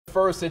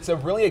First, it's a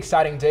really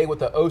exciting day with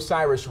the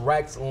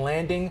Osiris-Rex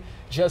landing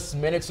just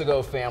minutes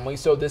ago, family.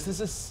 So this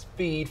is a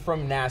feed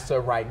from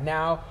NASA right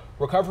now.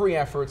 Recovery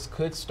efforts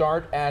could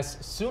start as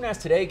soon as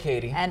today,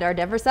 Katie. And our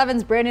Denver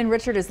 7's Brandon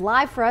Richard is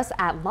live for us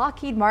at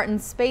Lockheed Martin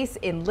Space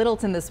in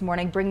Littleton this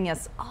morning, bringing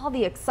us all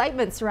the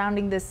excitement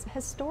surrounding this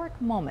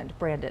historic moment.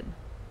 Brandon.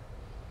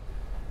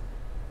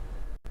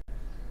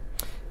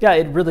 Yeah,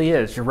 it really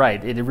is. You're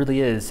right. It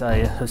really is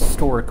a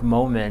historic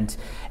moment.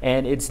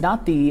 And it's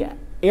not the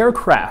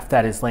aircraft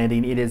that is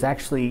landing. It is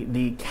actually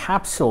the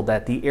capsule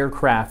that the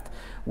aircraft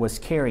was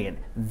carrying.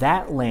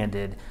 That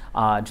landed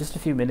just a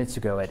few minutes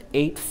ago at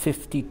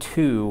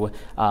 8:52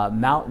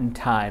 Mountain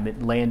Time.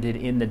 It landed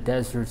in the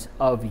deserts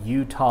of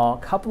Utah a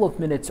couple of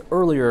minutes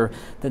earlier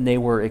than they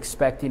were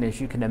expecting.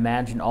 As you can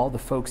imagine, all the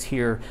folks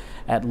here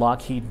at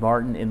Lockheed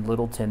Martin in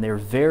Littleton, they're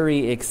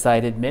very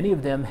excited. Many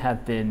of them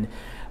have been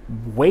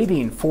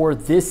waiting for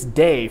this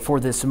day, for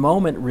this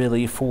moment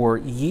really, for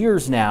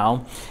years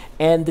now.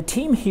 And the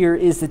team here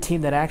is the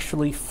team that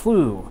actually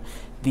flew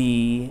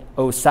the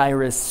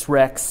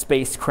Osiris-Rex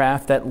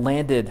spacecraft that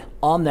landed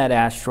on that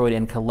asteroid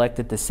and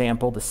collected the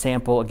sample. The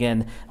sample,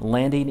 again,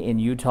 landing in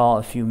Utah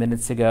a few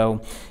minutes ago.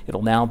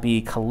 It'll now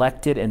be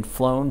collected and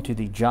flown to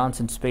the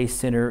Johnson Space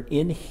Center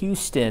in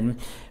Houston,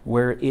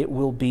 where it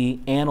will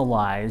be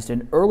analyzed.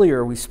 And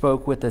earlier we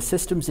spoke with a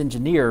systems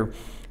engineer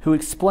who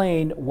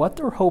explained what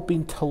they're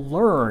hoping to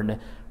learn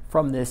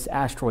from this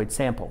asteroid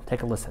sample.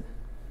 Take a listen.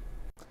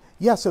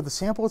 Yeah, so the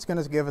sample is going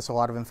to give us a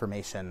lot of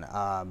information.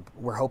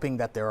 We're hoping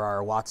that there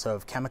are lots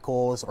of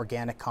chemicals,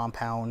 organic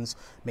compounds,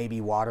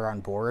 maybe water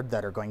on board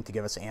that are going to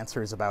give us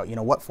answers about,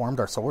 what formed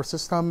our solar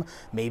system,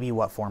 maybe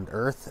what formed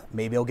Earth.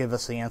 Maybe it'll give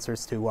us the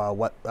answers to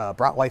what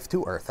brought life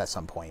to Earth at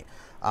some point.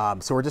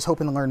 So we're just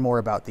hoping to learn more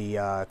about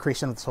the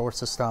creation of the solar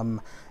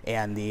system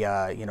and the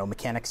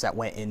mechanics that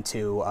went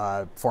into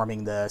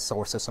forming the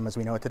solar system as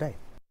we know it today.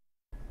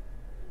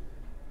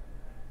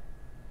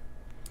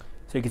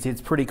 So you can see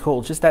it's pretty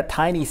cool. Just that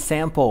tiny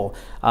sample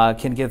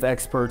can give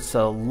experts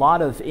a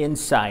lot of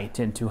insight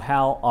into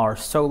how our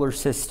solar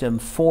system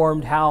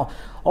formed, how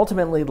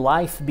ultimately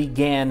life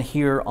began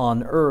here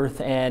on Earth.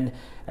 And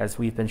as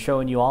we've been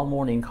showing you all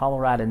morning,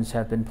 Coloradans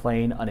have been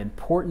playing an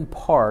important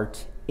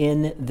part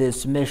in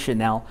this mission.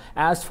 Now,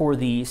 as for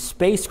the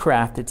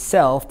spacecraft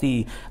itself,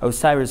 the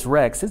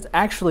Osiris-Rex, it's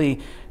actually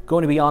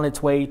going to be on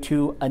its way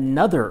to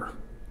another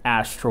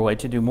asteroid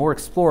to do more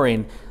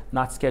exploring.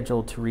 Not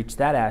scheduled to reach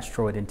that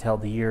asteroid until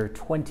the year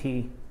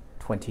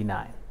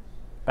 2029.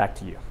 Back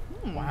to you.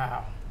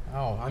 Wow.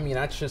 Oh, I mean,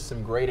 that's just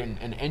some great and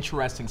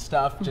interesting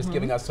stuff, just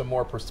giving us some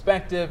more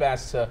perspective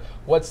as to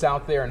what's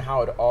out there and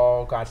how it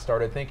all got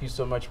started. Thank you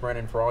so much,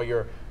 Brandon, for all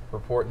your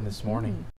reporting this morning.